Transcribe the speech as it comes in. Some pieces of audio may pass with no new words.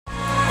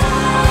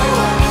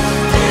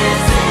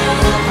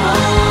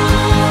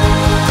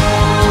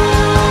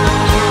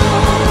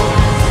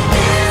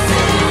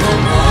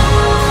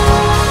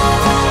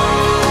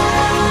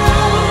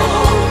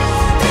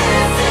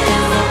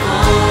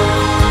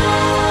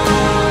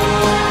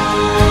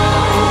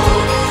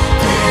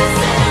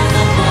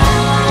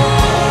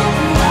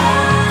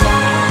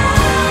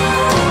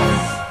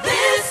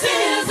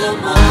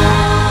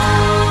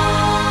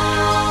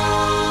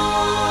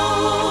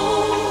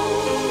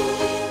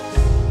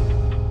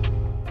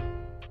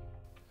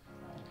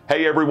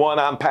Hey everyone,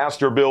 I'm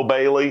Pastor Bill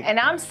Bailey. And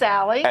I'm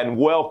Sally. And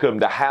welcome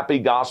to Happy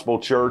Gospel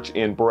Church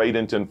in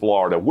Bradenton,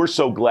 Florida. We're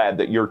so glad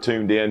that you're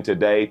tuned in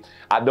today.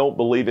 I don't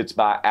believe it's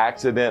by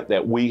accident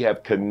that we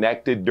have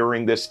connected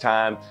during this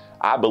time.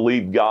 I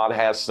believe God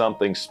has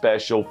something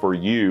special for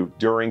you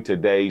during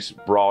today's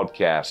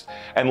broadcast.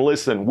 And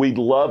listen, we'd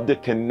love to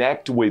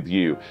connect with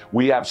you.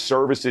 We have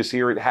services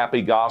here at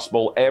Happy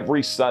Gospel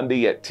every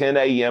Sunday at 10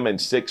 a.m.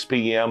 and 6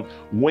 p.m.,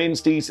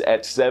 Wednesdays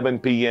at 7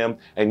 p.m.,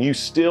 and you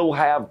still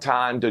have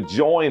time to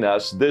join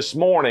us this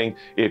morning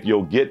if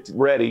you'll get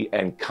ready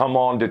and come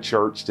on to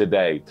church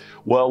today.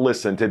 Well,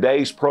 listen,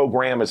 today's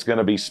program is going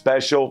to be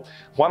special.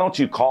 Why don't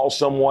you call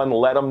someone,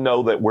 let them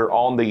know that we're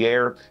on the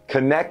air.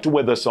 Connect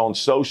with us on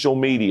social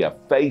media,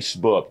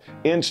 Facebook,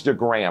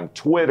 Instagram,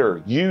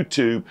 Twitter,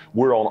 YouTube.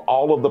 We're on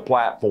all of the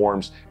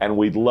platforms, and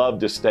we'd love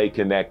to stay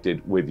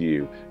connected with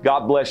you.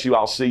 God bless you.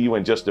 I'll see you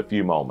in just a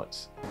few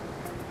moments.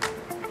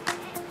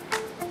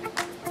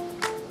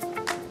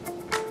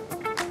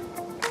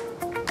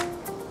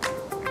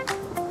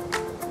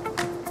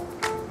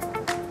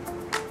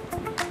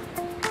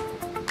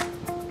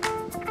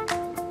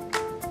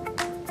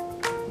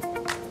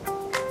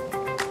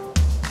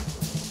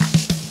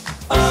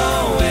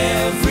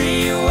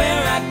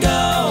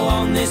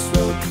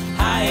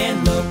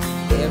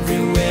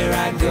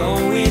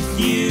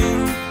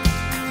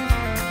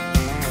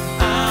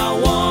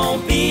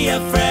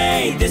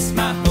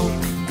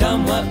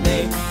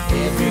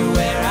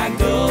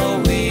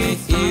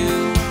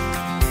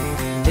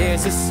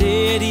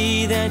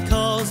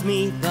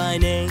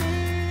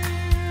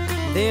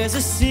 There's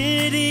a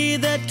city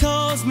that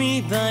calls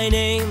me by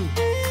name.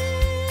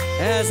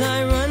 As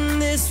I run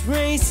this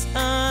race,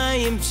 I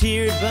am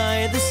cheered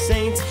by the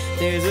saints.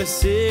 There's a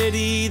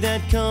city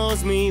that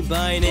calls me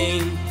by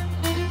name.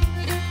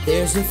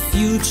 There's a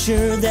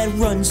future that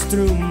runs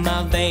through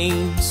my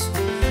veins.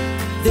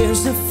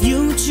 There's a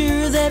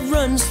future that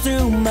runs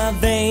through my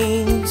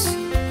veins.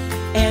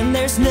 And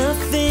there's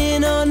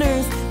nothing on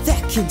earth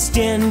that can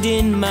stand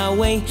in my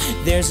way.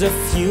 There's a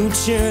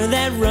future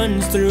that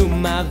runs through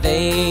my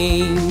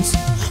veins.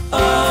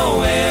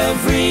 Oh,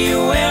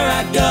 everywhere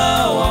I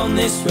go on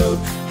this road,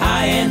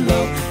 high and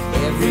low,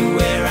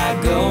 everywhere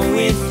I go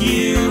with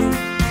you,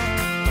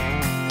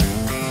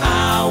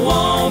 I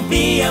won't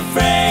be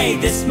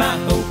afraid. This my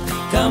hope,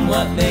 come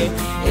what may,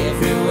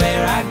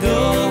 everywhere I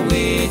go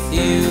with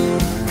you.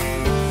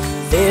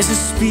 There's a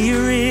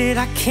spirit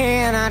I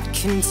cannot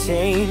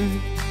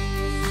contain.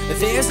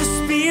 There's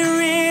a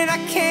spirit I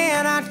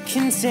cannot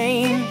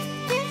contain.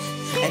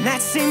 And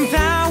that same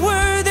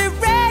power that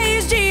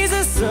raised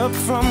Jesus up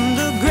from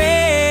the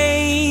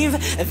grave,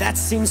 that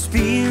same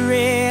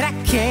spirit I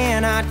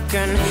cannot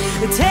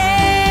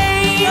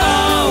contain.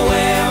 Oh,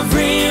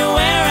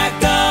 everywhere I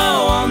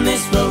go on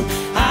this road,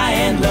 high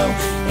and low,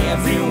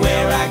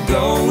 everywhere I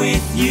go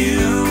with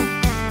you,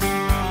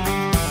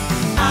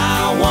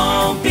 I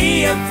won't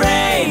be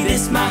afraid.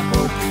 It's my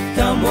hope,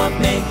 come what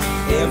may,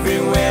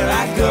 everywhere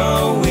I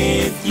go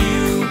with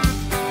you,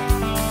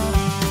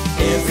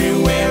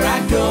 everywhere I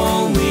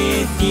go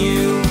with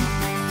you.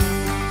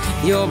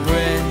 Your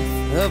breath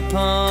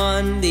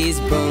upon these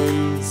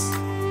bones,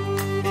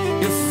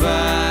 your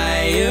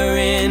fire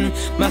in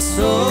my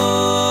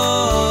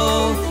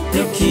soul.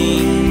 Your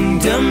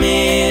kingdom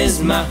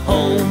is my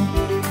home,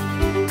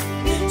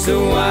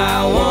 so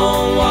I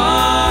won't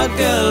walk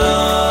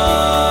alone.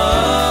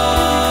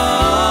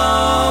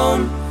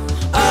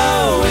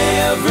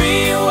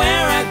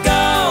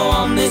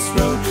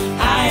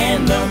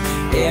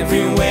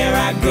 Everywhere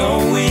I go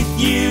with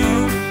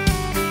you,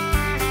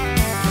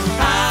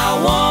 I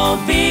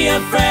won't be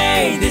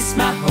afraid. It's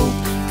my hope,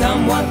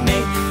 come what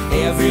may,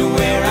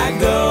 everywhere I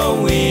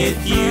go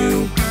with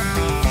you.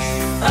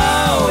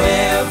 Oh,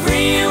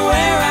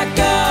 everywhere I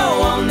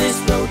go on this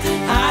road,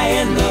 high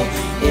and low,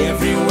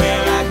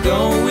 everywhere I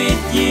go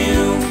with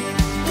you,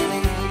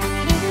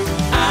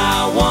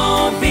 I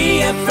won't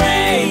be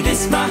afraid.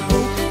 It's my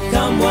hope,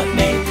 come what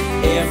may,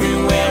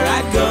 everywhere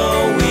I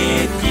go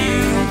with you.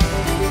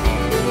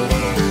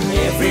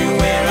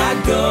 Everywhere I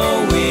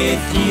go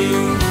with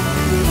you,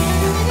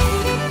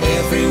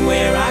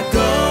 everywhere I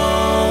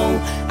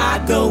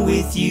go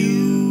with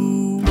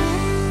you.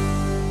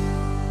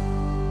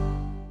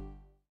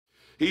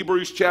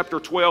 Hebrews chapter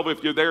 12,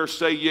 if you're there,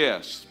 say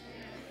yes.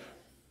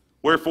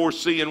 Wherefore,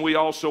 seeing we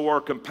also are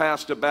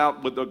compassed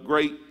about with a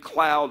great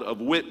cloud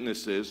of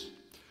witnesses,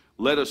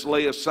 let us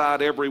lay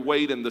aside every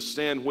weight and the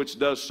sin which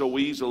does so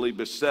easily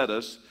beset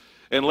us,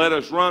 and let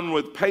us run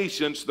with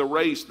patience the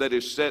race that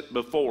is set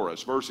before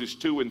us. Verses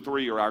 2 and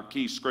 3 are our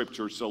key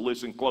scriptures, so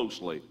listen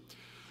closely.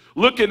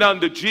 Looking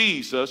unto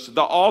Jesus,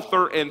 the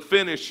author and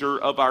finisher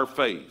of our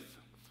faith,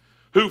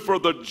 who for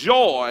the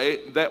joy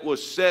that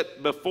was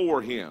set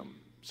before him.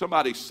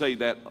 Somebody say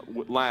that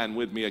line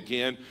with me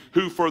again.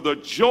 Who for the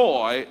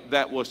joy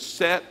that was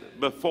set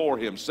before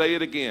him. Say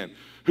it again.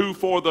 Who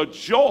for the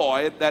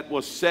joy that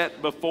was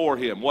set before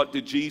him. What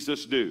did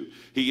Jesus do?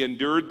 He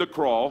endured the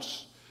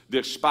cross,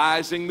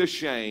 despising the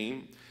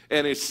shame,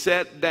 and is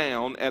set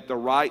down at the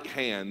right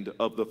hand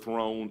of the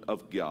throne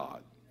of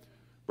God.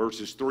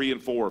 Verses 3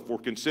 and 4, for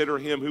consider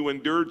him who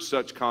endured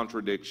such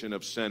contradiction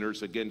of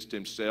sinners against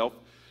himself,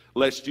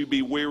 lest you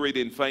be wearied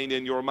and faint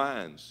in your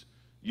minds.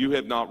 You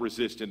have not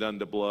resisted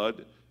unto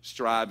blood,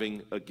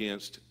 striving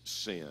against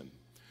sin.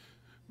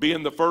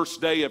 Being the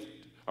first day of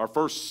our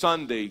first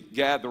Sunday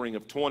gathering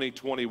of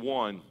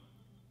 2021,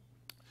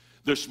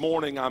 this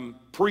morning I'm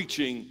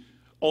preaching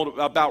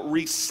about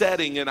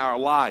resetting in our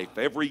life.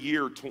 Every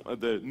year,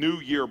 the new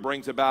year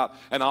brings about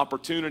an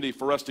opportunity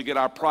for us to get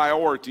our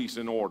priorities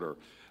in order,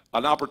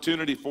 an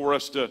opportunity for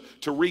us to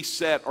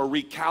reset or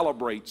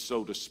recalibrate,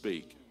 so to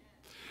speak.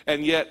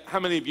 And yet, how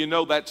many of you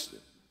know that's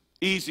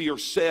easier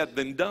said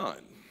than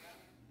done?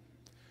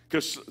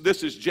 Because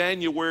this is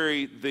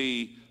January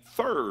the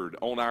 3rd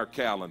on our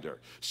calendar.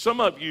 Some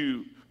of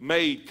you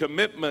made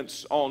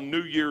commitments on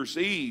New Year's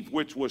Eve,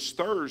 which was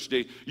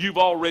Thursday. You've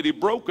already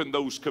broken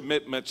those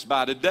commitments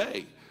by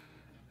today.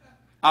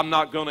 I'm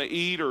not going to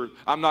eat or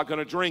I'm not going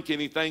to drink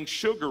anything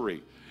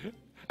sugary.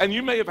 And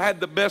you may have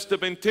had the best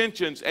of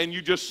intentions and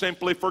you just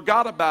simply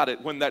forgot about it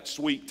when that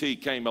sweet tea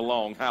came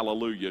along.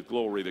 Hallelujah,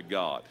 glory to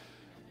God.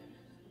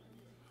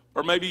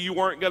 Or maybe you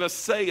weren't going to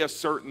say a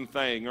certain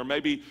thing, or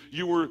maybe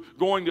you were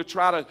going to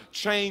try to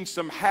change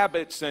some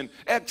habits and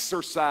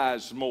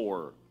exercise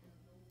more.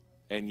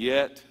 And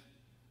yet,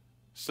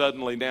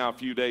 suddenly now a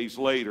few days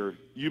later,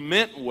 you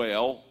meant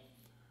well,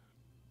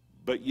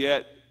 but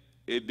yet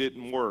it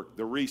didn't work.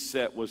 The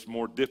reset was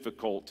more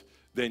difficult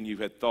than you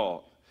had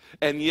thought.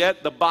 And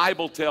yet the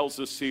Bible tells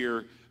us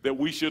here that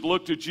we should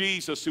look to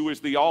Jesus, who is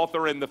the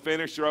author and the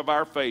finisher of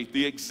our faith,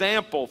 the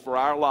example for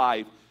our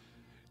life.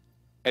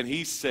 And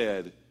he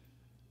said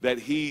that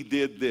he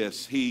did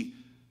this. He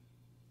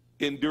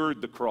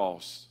endured the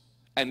cross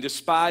and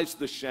despised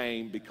the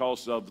shame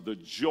because of the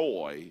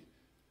joy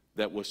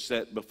that was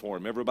set before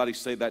him. Everybody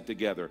say that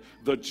together.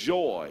 The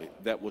joy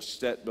that was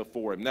set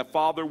before him. Now,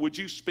 Father, would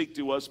you speak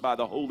to us by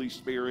the Holy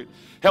Spirit?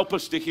 Help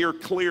us to hear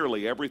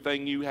clearly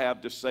everything you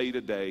have to say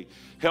today.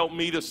 Help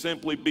me to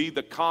simply be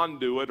the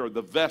conduit or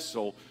the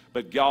vessel,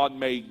 but God,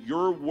 may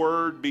your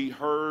word be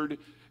heard,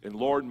 and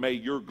Lord, may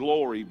your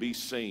glory be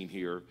seen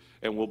here,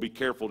 and we'll be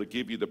careful to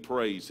give you the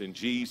praise in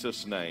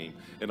Jesus' name.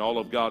 And all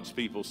of God's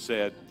people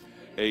said,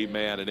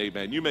 amen and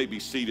amen. You may be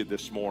seated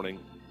this morning.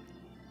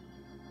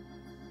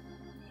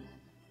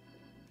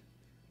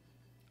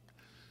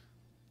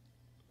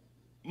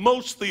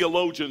 Most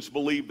theologians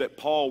believe that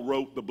Paul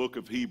wrote the book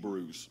of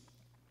Hebrews.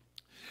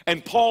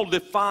 And Paul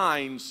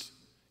defines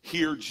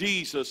here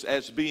Jesus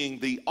as being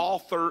the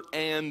author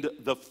and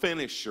the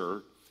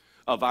finisher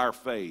of our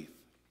faith.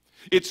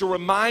 It's a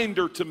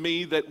reminder to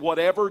me that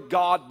whatever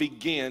God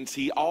begins,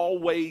 he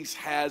always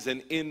has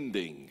an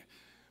ending.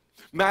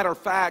 Matter of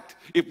fact,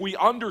 if we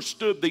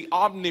understood the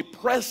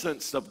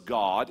omnipresence of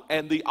God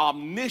and the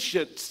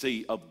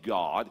omnisciency of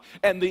God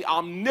and the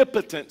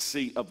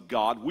omnipotency of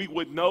God, we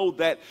would know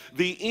that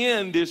the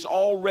end is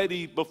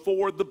already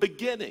before the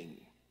beginning.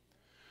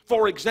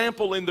 For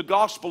example, in the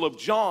Gospel of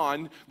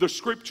John, the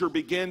scripture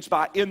begins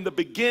by, in the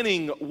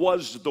beginning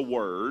was the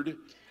Word,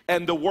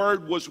 and the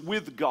Word was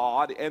with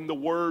God, and the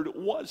Word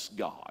was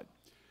God.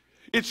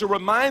 It's a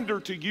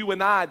reminder to you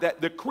and I that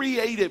the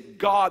creative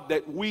God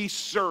that we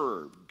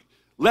serve,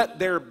 let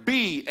there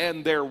be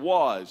and there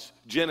was,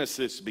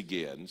 Genesis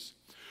begins.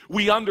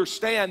 We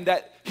understand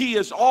that he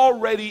is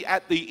already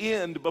at the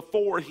end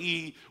before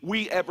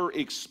we ever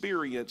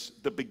experience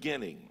the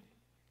beginning.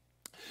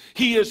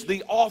 He is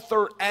the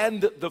author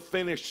and the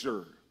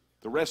finisher.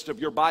 The rest of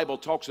your Bible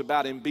talks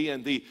about him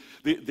being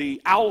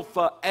the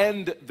Alpha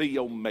and the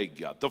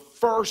Omega, the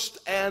first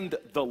and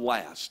the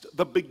last,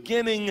 the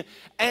beginning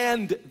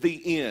and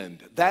the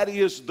end. That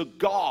is the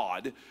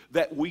God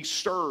that we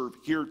serve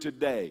here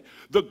today.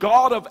 The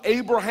God of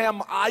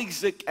Abraham,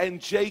 Isaac, and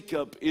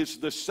Jacob is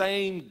the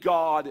same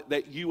God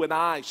that you and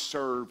I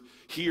serve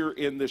here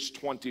in this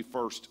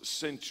 21st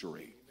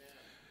century.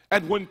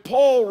 And when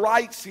Paul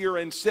writes here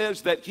and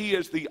says that he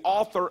is the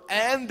author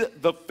and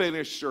the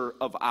finisher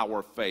of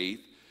our faith,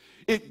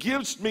 it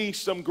gives me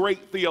some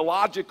great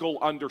theological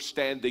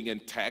understanding in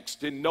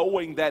text in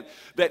knowing that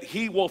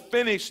he will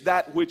finish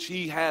that which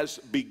he has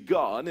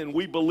begun, and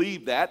we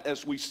believe that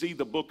as we see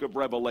the book of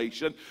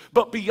Revelation.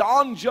 But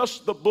beyond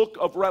just the book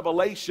of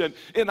Revelation,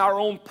 in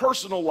our own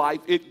personal life,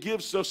 it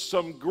gives us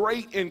some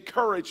great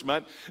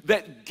encouragement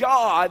that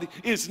God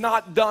is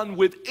not done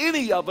with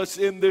any of us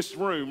in this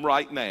room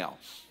right now.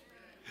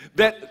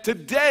 That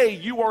today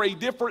you are a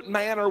different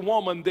man or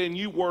woman than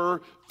you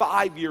were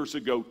 5 years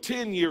ago,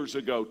 10 years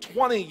ago,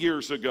 20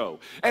 years ago.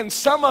 And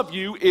some of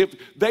you, if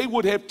they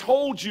would have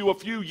told you a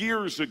few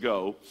years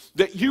ago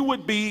that you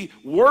would be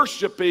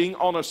worshiping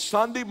on a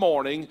Sunday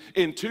morning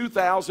in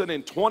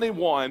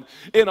 2021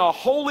 in a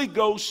Holy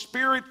Ghost,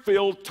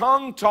 Spirit-filled,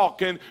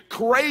 tongue-talking,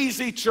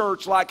 crazy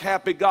church like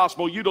Happy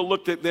Gospel, you'd have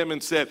looked at them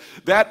and said,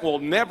 that will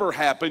never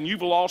happen.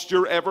 You've lost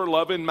your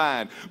ever-loving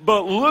mind.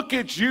 But look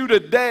at you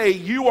today.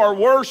 You are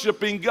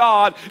worshiping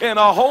God in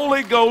a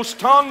Holy Ghost,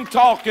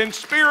 tongue-talking,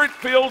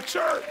 Spirit-filled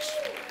church.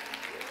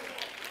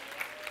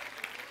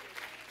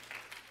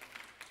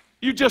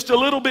 You're just a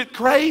little bit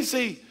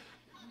crazy.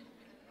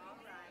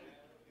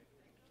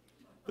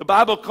 The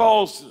Bible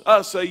calls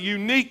us a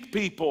unique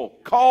people,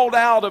 called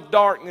out of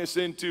darkness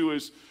into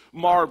His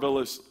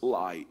marvelous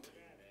light.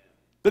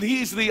 That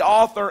He's the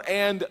author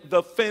and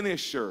the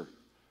finisher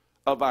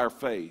of our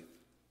faith.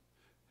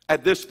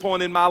 At this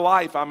point in my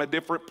life, I'm a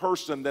different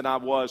person than I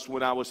was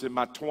when I was in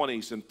my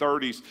 20s and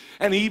 30s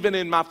and even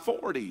in my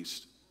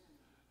 40s.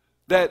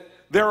 That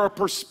there are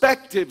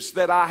perspectives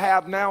that I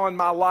have now in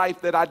my life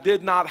that I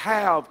did not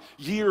have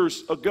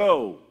years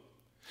ago.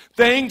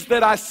 Things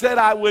that I said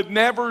I would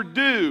never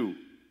do,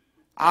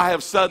 I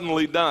have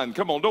suddenly done.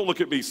 Come on, don't look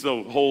at me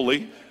so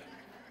holy.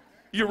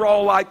 You're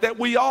all like that.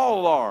 We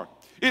all are.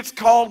 It's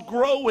called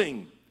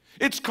growing.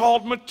 It's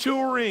called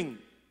maturing.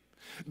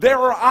 There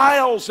are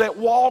aisles at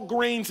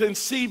Walgreens and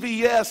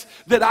CVS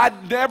that I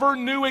never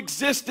knew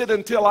existed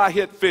until I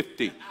hit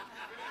 50.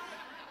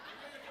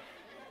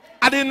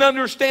 I didn't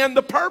understand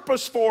the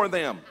purpose for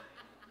them.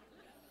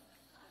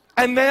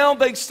 And now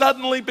they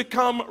suddenly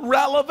become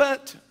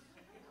relevant.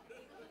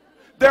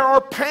 There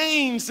are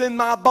pains in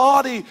my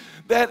body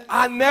that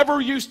I never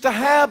used to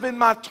have in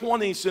my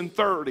 20s and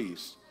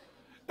 30s.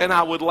 And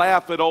I would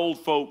laugh at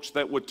old folks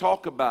that would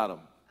talk about them.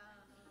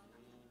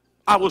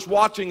 I was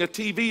watching a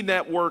TV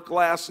network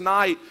last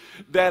night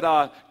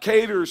that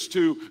caters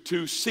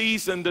to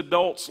seasoned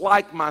adults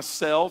like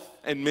myself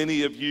and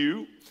many of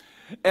you.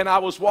 And I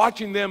was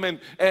watching them and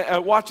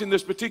watching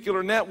this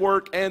particular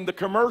network, and the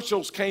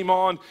commercials came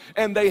on,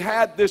 and they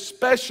had this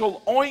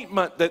special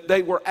ointment that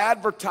they were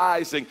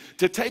advertising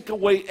to take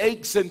away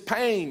aches and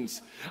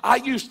pains. I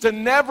used to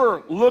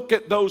never look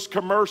at those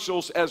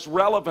commercials as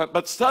relevant,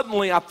 but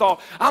suddenly I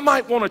thought, I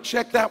might want to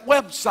check that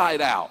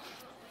website out.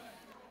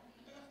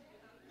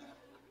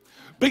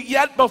 But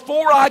yet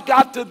before I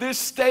got to this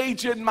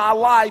stage in my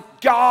life,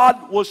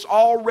 God was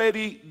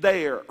already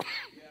there.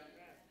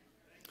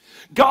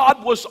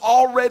 God was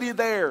already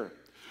there.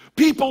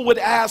 People would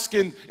ask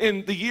in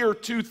the year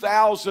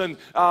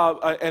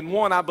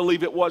 2001, I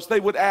believe it was, they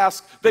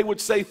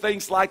would say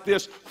things like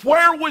this: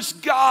 where was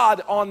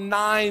God on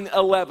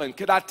 9/11?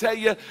 Could I tell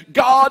you,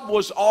 God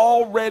was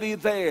already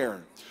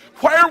there.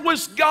 Where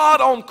was God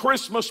on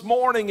Christmas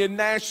morning in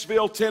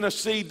Nashville,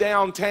 Tennessee,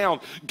 downtown?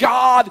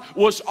 God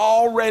was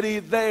already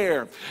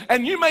there.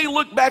 And you may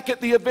look back at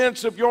the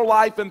events of your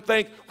life and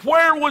think,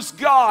 where was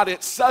God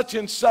at such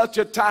and such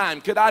a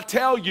time? Could I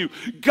tell you,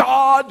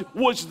 God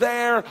was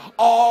there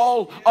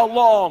all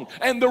along.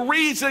 And the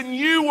reason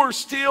you are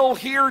still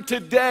here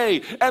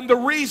today, and the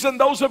reason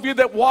those of you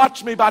that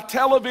watch me by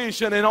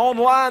television and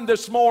online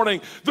this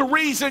morning, the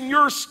reason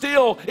you're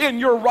still in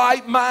your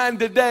right mind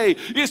today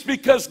is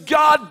because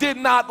God did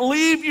not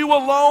leave you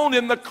alone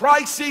in the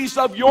crises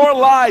of your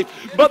life,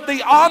 but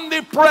the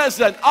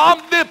omnipresent,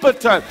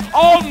 omnipotent,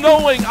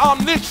 all-knowing,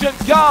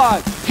 omniscient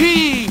God,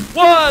 He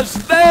was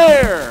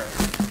there.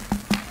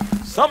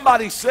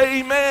 Somebody say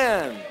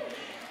amen.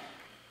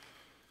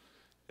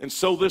 And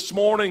so this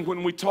morning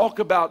when we talk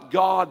about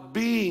God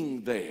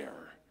being there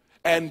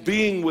and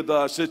being with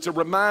us, it's a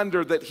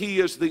reminder that He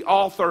is the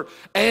author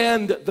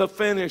and the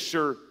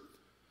finisher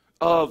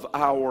of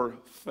our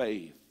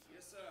faith.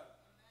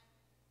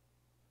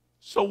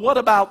 So what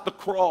about the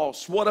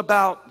cross? What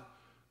about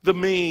the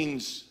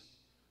means?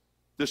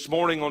 This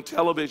morning on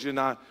television,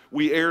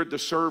 we aired the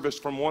service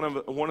from one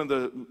of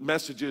the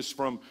messages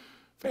from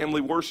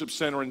Family Worship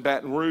Center in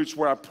Baton Rouge,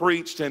 where I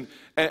preached, and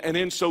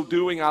in so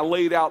doing, I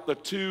laid out the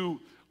two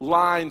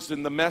lines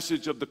in the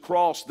message of the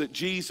cross, that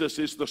Jesus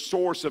is the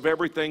source of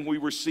everything we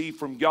receive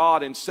from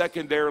God, and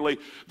secondarily,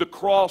 the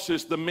cross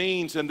is the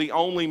means and the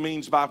only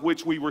means by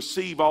which we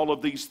receive all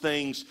of these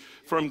things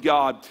from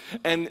God.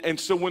 And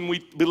so when we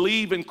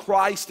believe in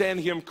Christ and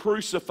Him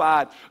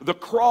crucified, the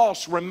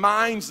cross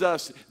reminds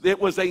us that it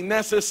was a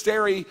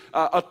necessary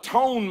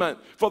atonement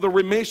for the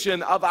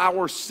remission of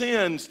our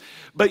sins.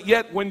 But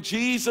yet when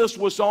Jesus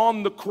was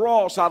on the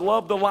cross, I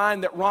love the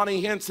line that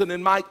Ronnie Henson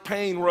and Mike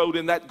Payne wrote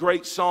in that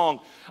great song,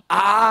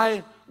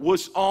 I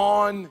was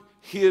on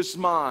His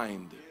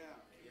mind.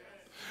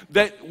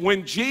 That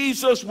when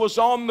Jesus was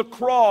on the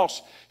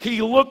cross,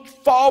 He looked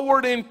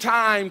forward in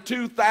time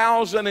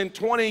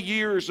 2020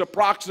 years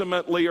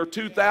approximately, or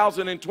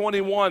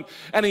 2021,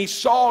 and He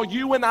saw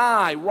you and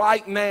I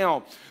right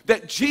now,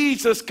 that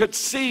Jesus could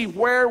see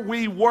where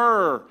we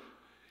were.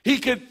 He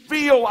could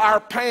feel our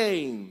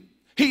pain.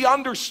 He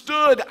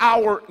understood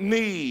our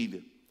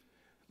need.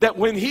 That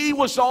when He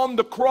was on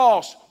the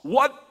cross,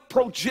 what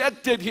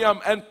projected Him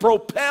and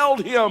propelled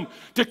Him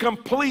to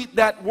complete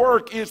that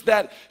work is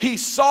that He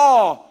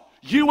saw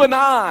you and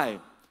I,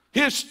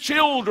 His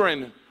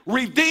children,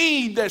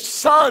 redeemed as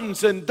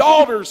sons and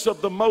daughters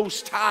of the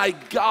Most High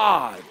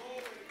God.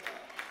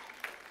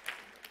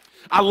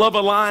 I love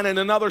a line in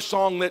another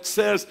song that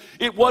says,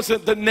 it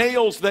wasn't the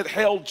nails that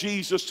held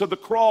Jesus to the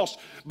cross,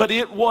 but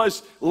it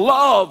was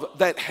love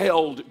that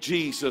held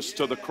Jesus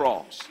to the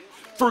cross.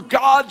 For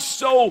God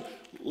so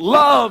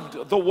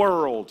loved the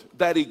world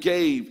that He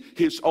gave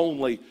His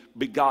only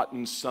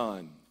begotten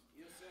Son.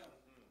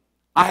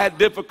 I had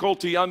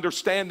difficulty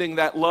understanding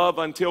that love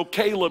until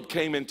Caleb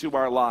came into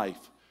our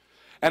life.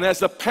 And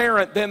as a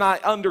parent, then I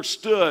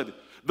understood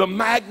the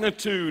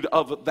magnitude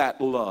of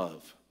that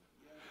love.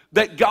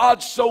 That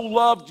God so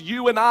loved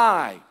you and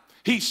I.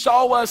 He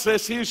saw us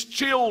as His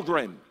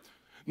children.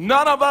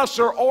 None of us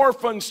are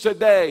orphans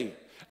today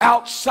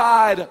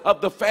outside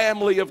of the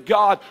family of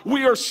God.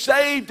 We are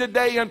saved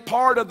today and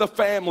part of the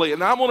family.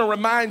 And I want to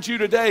remind you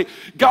today,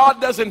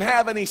 God doesn't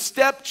have any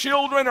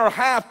stepchildren or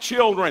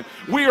half-children.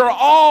 We are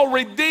all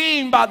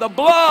redeemed by the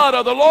blood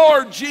of the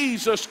Lord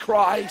Jesus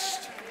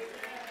Christ.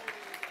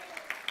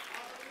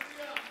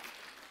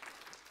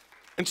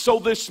 And so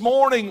this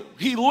morning,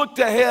 He looked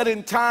ahead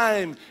in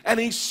time and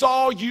He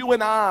saw you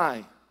and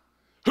I,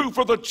 who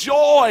for the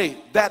joy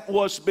that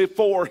was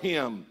before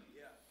Him,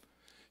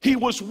 He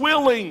was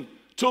willing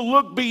to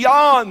look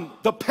beyond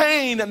the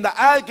pain and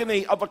the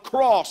agony of a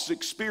cross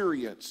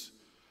experience.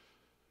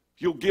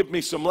 You'll give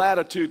me some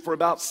latitude for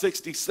about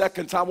 60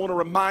 seconds. I want to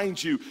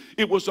remind you,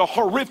 it was a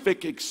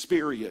horrific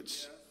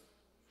experience.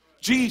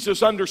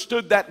 Jesus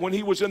understood that when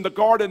He was in the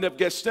Garden of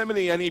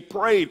Gethsemane and He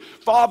prayed,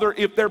 Father,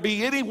 if there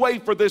be any way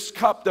for this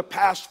cup to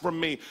pass from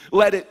me,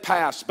 let it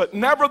pass. But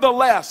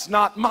nevertheless,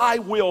 not my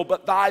will,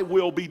 but thy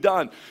will be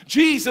done.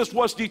 Jesus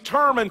was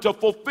determined to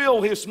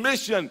fulfill His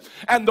mission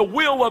and the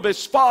will of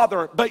His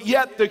Father, but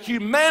yet the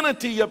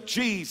humanity of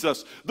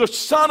Jesus, the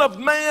Son of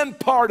Man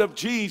part of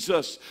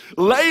Jesus,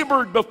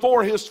 labored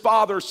before His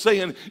Father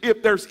saying,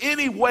 if there's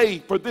any way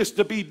for this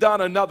to be done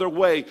another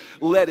way,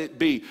 let it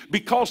be.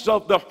 Because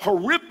of the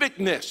horrific,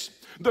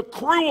 the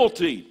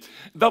cruelty,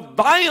 the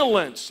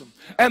violence,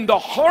 and the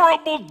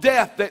horrible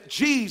death that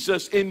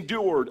Jesus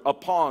endured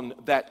upon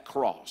that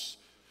cross.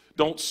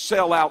 Don't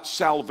sell out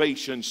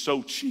salvation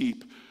so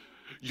cheap.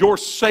 Your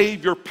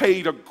Savior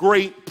paid a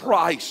great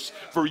price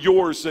for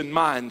yours and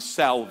mine's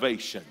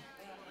salvation.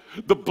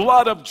 The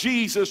blood of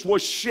Jesus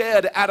was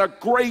shed at a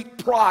great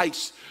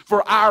price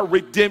for our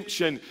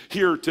redemption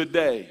here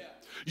today.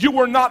 You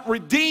were not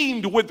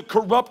redeemed with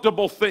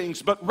corruptible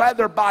things, but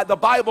rather by, the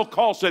Bible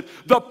calls it,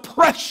 the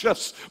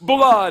precious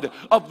blood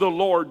of the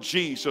Lord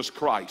Jesus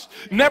Christ.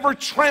 Never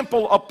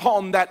trample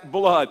upon that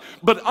blood,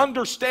 but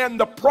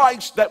understand the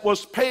price that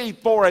was paid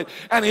for it,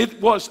 and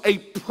it was a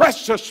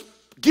precious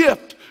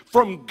gift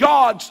from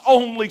God's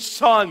only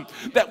Son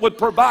that would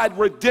provide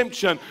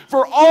redemption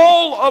for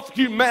all of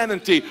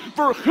humanity.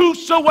 For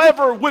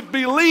whosoever would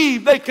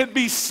believe they could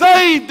be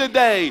saved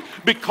today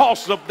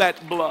because of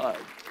that blood.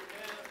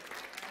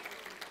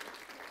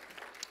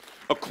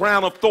 A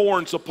crown of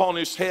thorns upon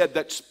His head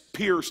that's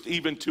pierced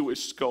even to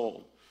His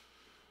skull.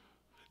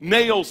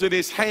 Nails in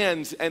His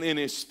hands and in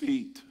His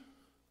feet.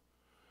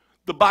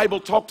 The Bible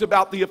talked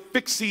about the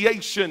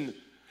asphyxiation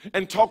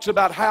and talks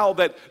about how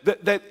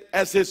that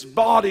as His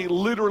body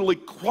literally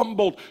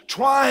crumbled,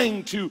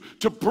 trying to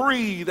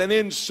breathe, and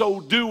in so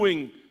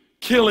doing,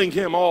 killing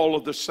Him all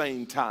at the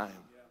same time.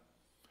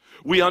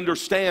 We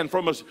understand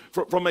from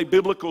a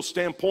biblical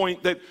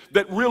standpoint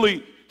that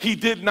really He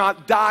did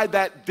not die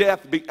that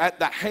death at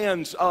the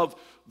hands of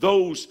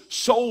those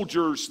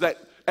soldiers that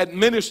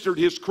administered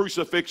His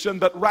crucifixion,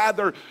 but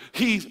rather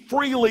He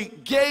freely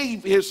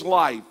gave His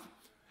life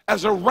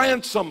as a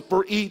ransom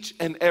for each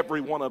and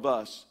every one of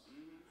us.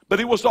 But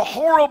it was a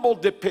horrible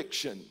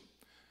depiction.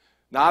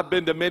 Now, I've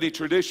been to many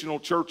traditional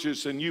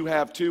churches, and you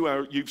have too,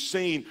 or you've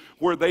seen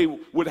where they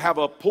would have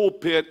a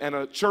pulpit and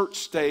a church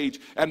stage,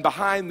 and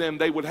behind them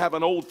they would have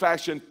an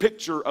old-fashioned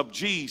picture of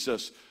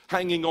Jesus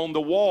hanging on the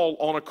wall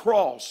on a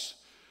cross.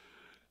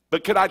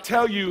 But could I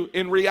tell you,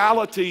 in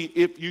reality,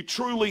 if you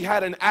truly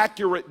had an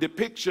accurate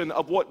depiction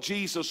of what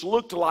Jesus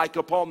looked like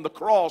upon the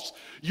cross,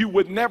 you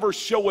would never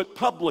show it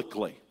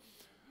publicly,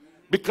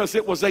 because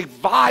it was a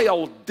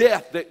vile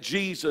death that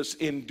Jesus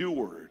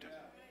endured.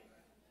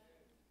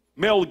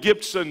 Mel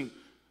Gibson,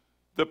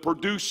 the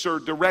producer,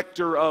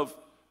 director of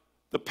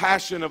The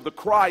Passion of the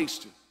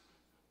Christ,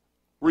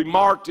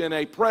 remarked in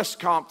a press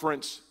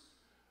conference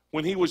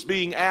when he was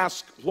being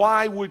asked,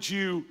 why would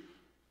you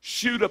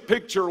shoot a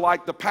picture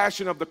like The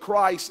Passion of the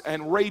Christ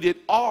and rate it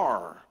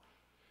R?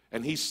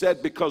 And he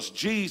said, because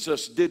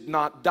Jesus did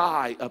not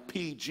die a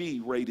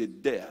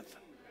PG-rated death.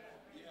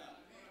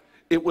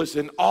 It was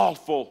an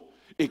awful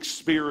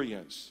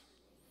experience.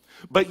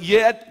 But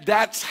yet,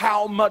 that's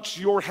how much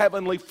your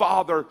Heavenly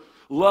Father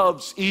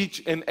loves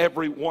each and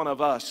every one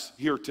of us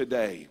here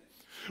today.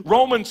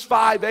 Romans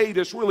 5:8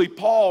 is really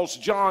Paul's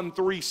John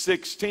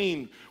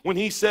 3:16 when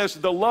he says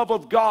the love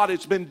of God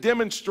has been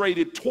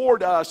demonstrated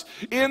toward us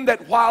in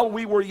that while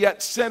we were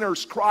yet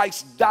sinners,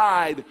 Christ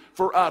died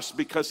for us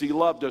because He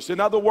loved us. In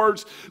other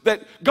words,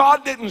 that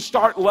God didn't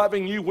start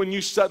loving you when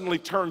you suddenly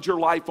turned your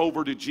life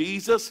over to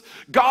Jesus.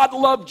 God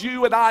loved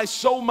you and I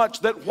so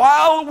much that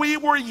while we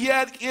were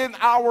yet in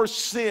our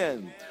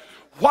sin,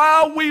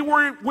 while we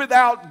were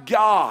without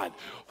God,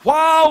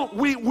 while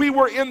we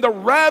were in the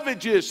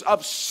ravages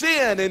of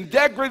sin and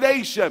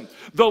degradation,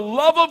 the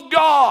love of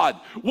God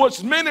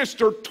was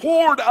ministered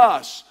toward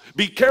us.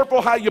 Be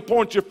careful how you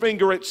point your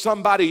finger at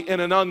somebody in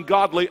an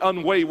ungodly,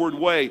 unwayward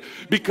way,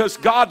 because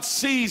God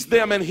sees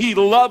them and He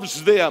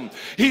loves them.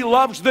 He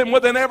loves them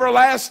with an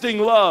everlasting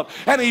love,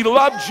 and He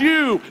loves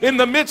you in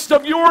the midst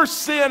of your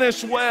sin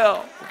as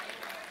well.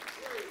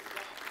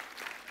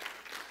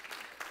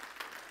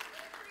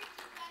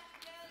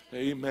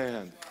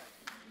 Amen.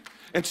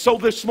 And so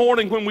this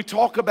morning when we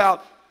talk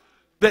about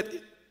that,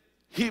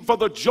 for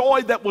the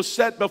joy that was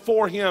set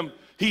before him,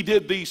 he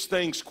did these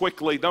things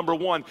quickly. Number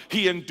one,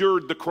 he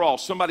endured the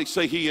cross. Somebody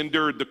say he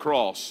endured the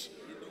cross.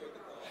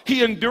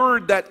 He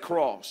endured that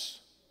cross.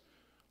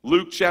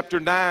 Luke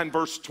chapter 9,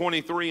 verse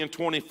 23 and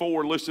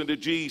 24, listen to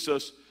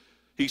Jesus.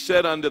 He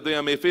said unto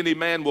them, if any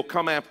man will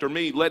come after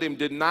me, let him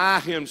deny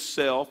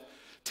himself,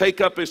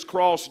 take up his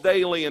cross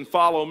daily and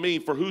follow me.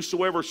 For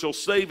whosoever shall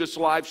save his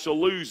life shall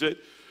lose it.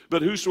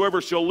 But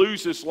whosoever shall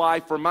lose his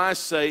life for my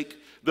sake,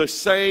 the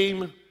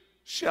same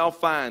shall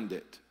find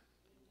it.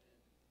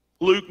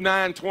 Luke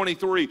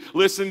 9:23.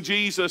 Listen,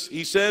 Jesus,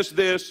 he says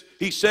this.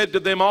 He said to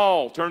them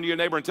all. Turn to your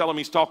neighbor and tell him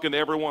he's talking to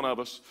every one of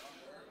us.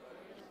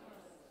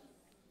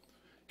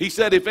 He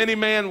said, if any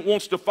man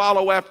wants to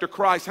follow after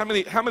Christ, how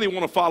many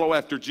want to follow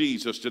after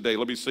Jesus today?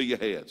 Let me see your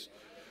heads.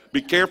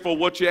 Be careful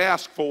what you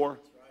ask for.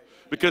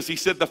 Because he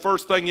said the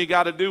first thing you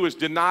got to do is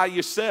deny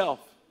yourself.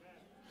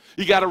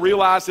 You got to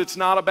realize it's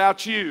not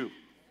about you.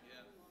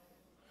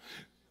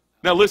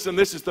 Now listen,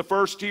 this is the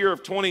first year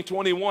of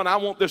 2021. I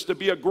want this to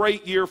be a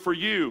great year for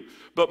you.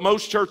 But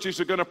most churches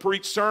are going to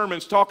preach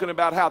sermons talking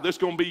about how this is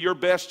going to be your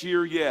best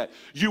year yet.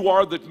 You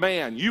are the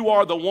man. You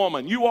are the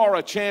woman. You are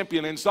a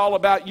champion. And it's all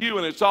about you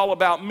and it's all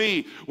about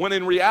me. When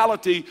in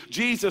reality,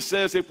 Jesus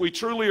says if we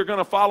truly are going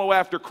to follow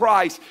after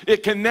Christ,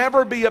 it can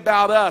never be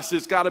about us.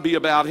 It's got to be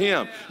about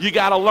him. You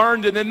got to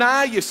learn to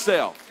deny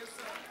yourself.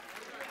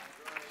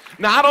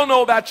 Now, I don't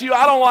know about you.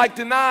 I don't like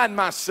denying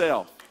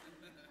myself.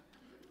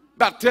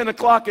 About 10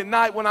 o'clock at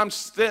night when I'm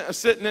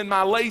sitting in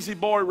my lazy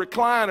boy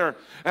recliner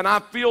and I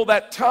feel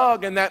that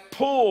tug and that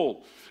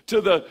pull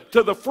to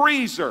the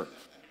freezer.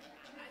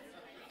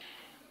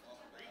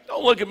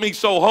 Don't look at me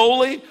so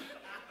holy.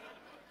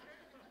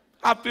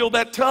 I feel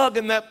that tug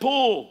and that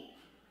pull.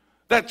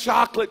 That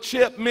chocolate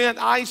chip mint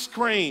ice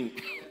cream.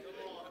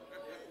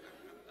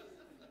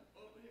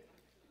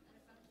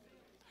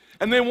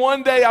 And then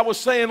one day I was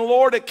saying,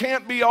 Lord, it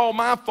can't be all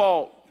my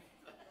fault.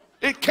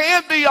 It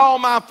can't be all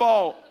my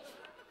fault.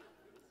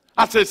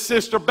 I said,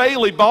 Sister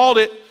Bailey bought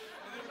it.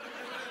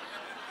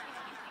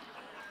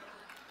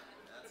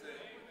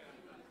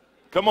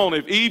 Come on,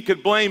 if Eve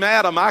could blame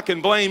Adam, I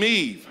can blame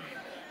Eve.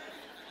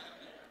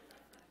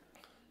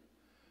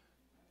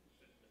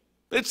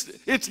 It's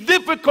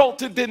difficult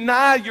to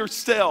deny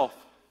yourself.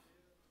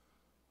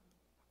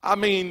 I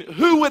mean,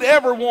 who would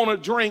ever want to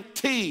drink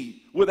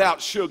tea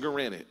without sugar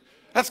in it?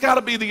 That's got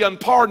to be the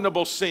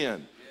unpardonable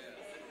sin.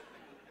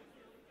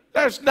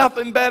 There's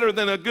nothing better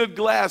than a good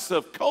glass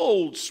of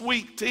cold,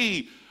 sweet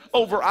tea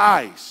over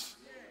ice.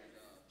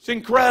 It's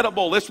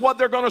incredible. It's what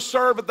they're going to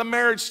serve at the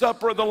marriage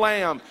supper of the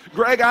Lamb.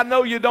 Greg, I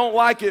know you don't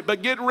like it,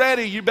 but get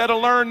ready. You better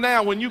learn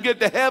now. When you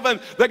get to heaven,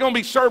 they're going to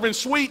be serving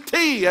sweet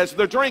tea as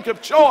the drink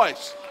of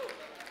choice.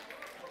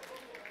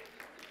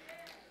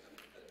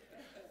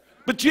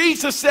 But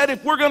Jesus said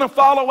if we're going to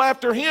follow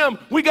after him,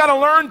 we got to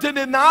learn to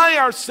deny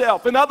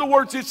ourselves. In other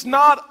words, it's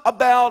not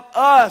about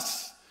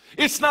us.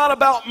 It's not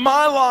about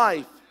my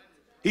life.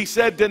 He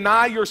said,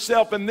 deny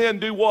yourself and then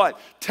do what?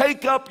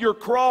 Take up your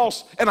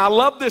cross. And I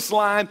love this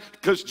line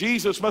because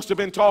Jesus must have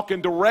been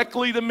talking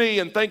directly to me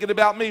and thinking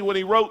about me when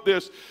he wrote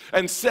this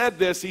and said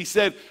this. He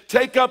said,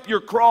 take up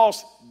your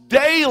cross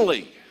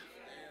daily.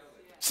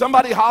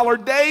 Somebody holler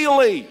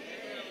daily.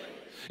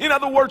 In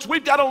other words,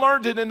 we've got to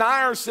learn to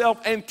deny ourselves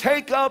and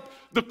take up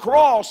the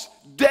cross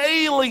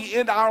daily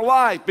in our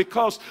life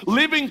because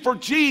living for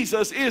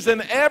Jesus is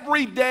an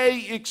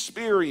everyday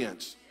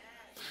experience.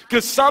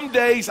 Because some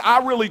days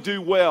I really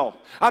do well.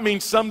 I mean,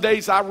 some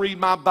days I read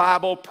my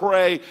Bible,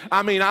 pray.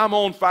 I mean, I'm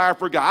on fire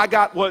for God. I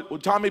got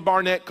what Tommy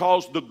Barnett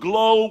calls the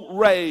glow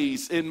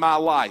rays in my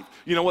life.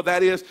 You know what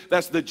that is?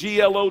 That's the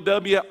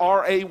GLOWRAYS.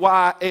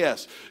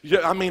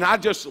 I mean, I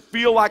just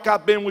feel like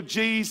I've been with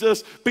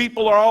Jesus.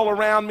 People are all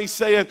around me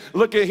saying,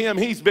 look at him.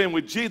 He's been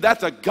with Jesus.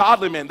 That's a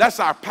godly man. That's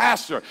our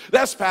pastor.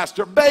 That's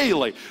Pastor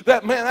Bailey.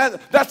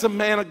 That's a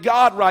man of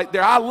God right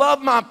there. I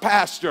love my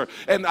pastor.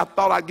 And I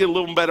thought I'd get a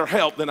little better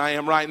help than I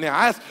am right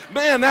now.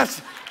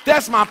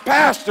 That's my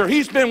pastor.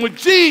 He's been with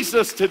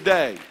Jesus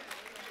today.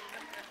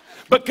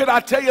 But could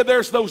I tell you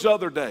there's those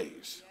other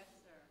days?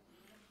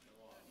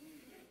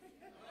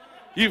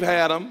 You've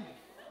had them.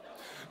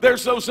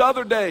 There's those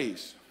other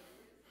days.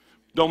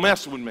 Don't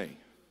mess with me.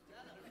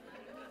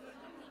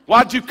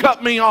 Why'd you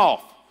cut me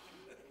off?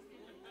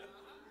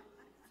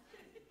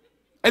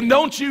 And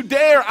don't you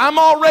dare, I'm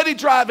already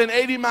driving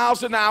 80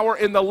 miles an hour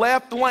in the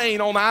left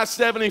lane on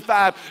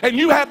I-75, and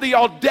you have the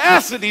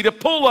audacity to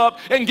pull up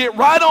and get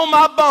right on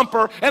my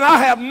bumper, and I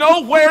have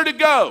nowhere to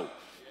go.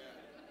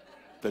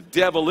 The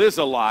devil is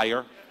a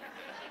liar.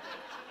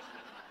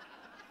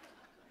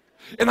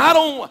 And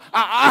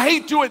I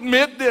hate to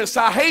admit this.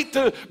 I hate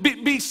to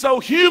be so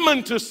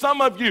human to some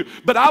of you,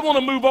 but I want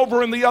to move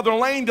over in the other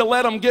lane to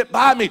let them get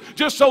by me,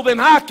 just so then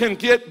I can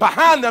get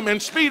behind them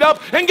and speed up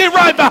and get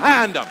right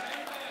behind them.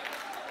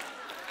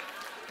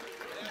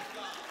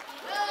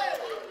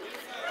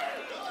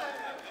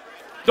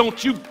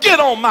 Don't you get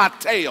on my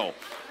tail.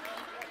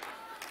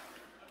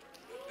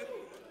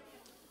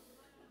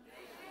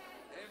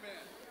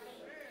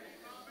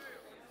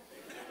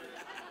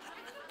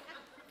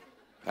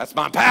 That's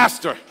my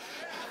pastor.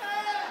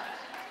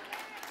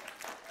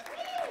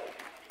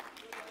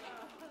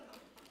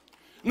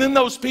 And then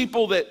those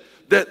people that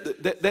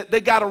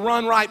they got to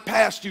run right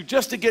past you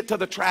just to get to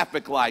the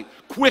traffic light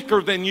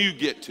quicker than you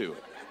get to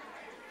it.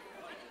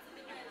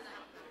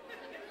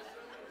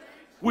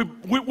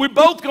 We're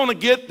both going to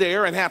get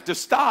there and have to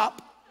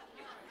stop.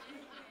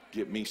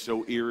 Get me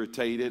so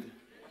irritated.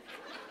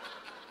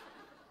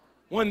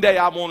 One day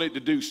I wanted to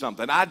do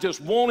something. I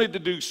just wanted to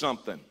do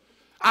something.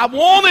 I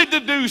wanted to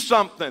do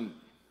something.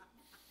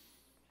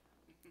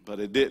 But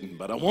I didn't.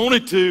 But I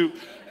wanted to.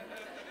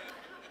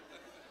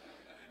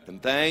 And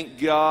thank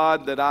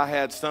God that I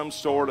had some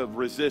sort of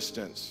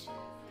resistance.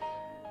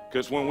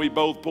 Because when we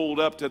both pulled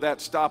up to that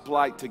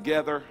stoplight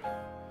together,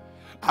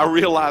 I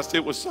realized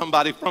it was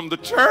somebody from the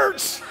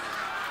church.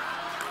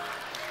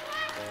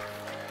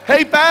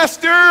 Hey,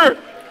 Pastor!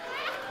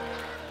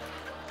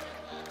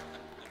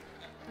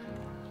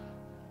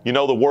 You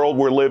know, the world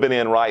we're living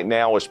in right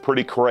now is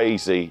pretty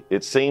crazy.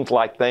 It seems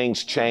like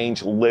things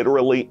change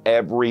literally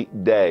every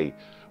day.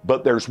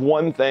 But there's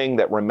one thing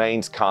that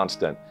remains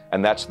constant,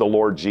 and that's the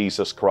Lord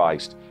Jesus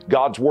Christ.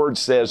 God's Word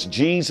says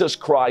Jesus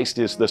Christ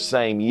is the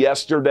same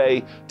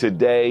yesterday,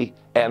 today,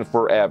 and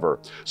forever.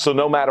 So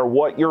no matter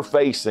what you're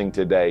facing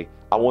today,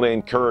 I want to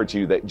encourage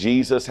you that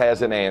Jesus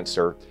has an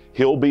answer.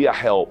 He'll be a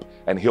help,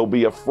 and He'll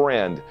be a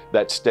friend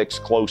that sticks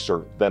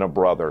closer than a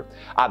brother.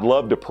 I'd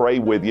love to pray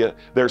with you.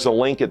 There's a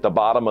link at the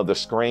bottom of the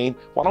screen.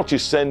 Why don't you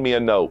send me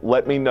a note?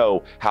 Let me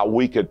know how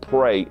we could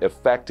pray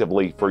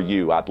effectively for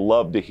you. I'd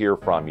love to hear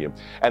from you.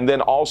 And then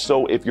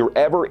also, if you're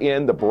ever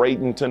in the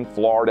Bradenton,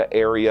 Florida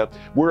area,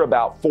 we're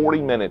about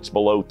 40 minutes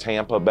below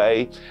Tampa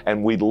Bay,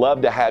 and we'd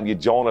love to have you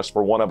join us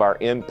for one of our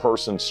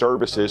in-person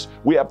services.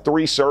 We have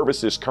 3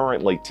 services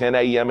currently, 10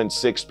 a.m. and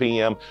 6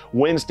 p.m.,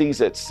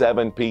 Wednesdays at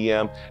 7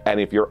 p.m., and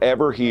if you're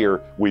ever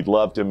here, we'd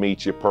love to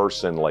meet you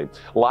personally.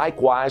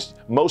 Likewise,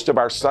 most of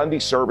our Sunday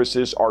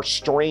services are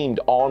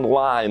streamed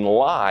online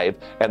live,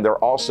 and they're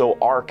also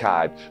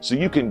archived. So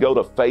you can go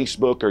to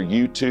Facebook or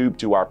YouTube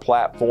to our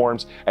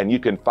platforms, and you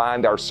can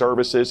find our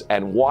services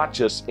and watch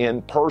us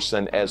in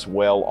person as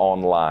well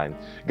online.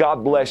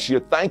 God bless you.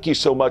 Thank you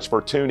so much for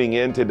tuning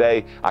in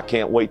today. I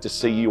can't wait to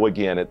see you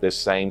again at this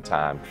same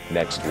time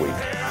next week.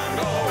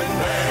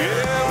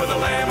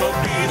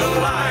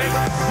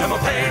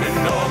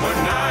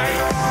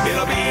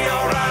 It'll be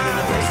alright.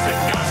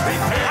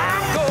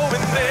 I'm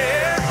going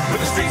there, where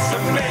the streets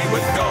are made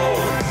with gold,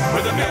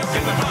 where the milk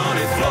and the honey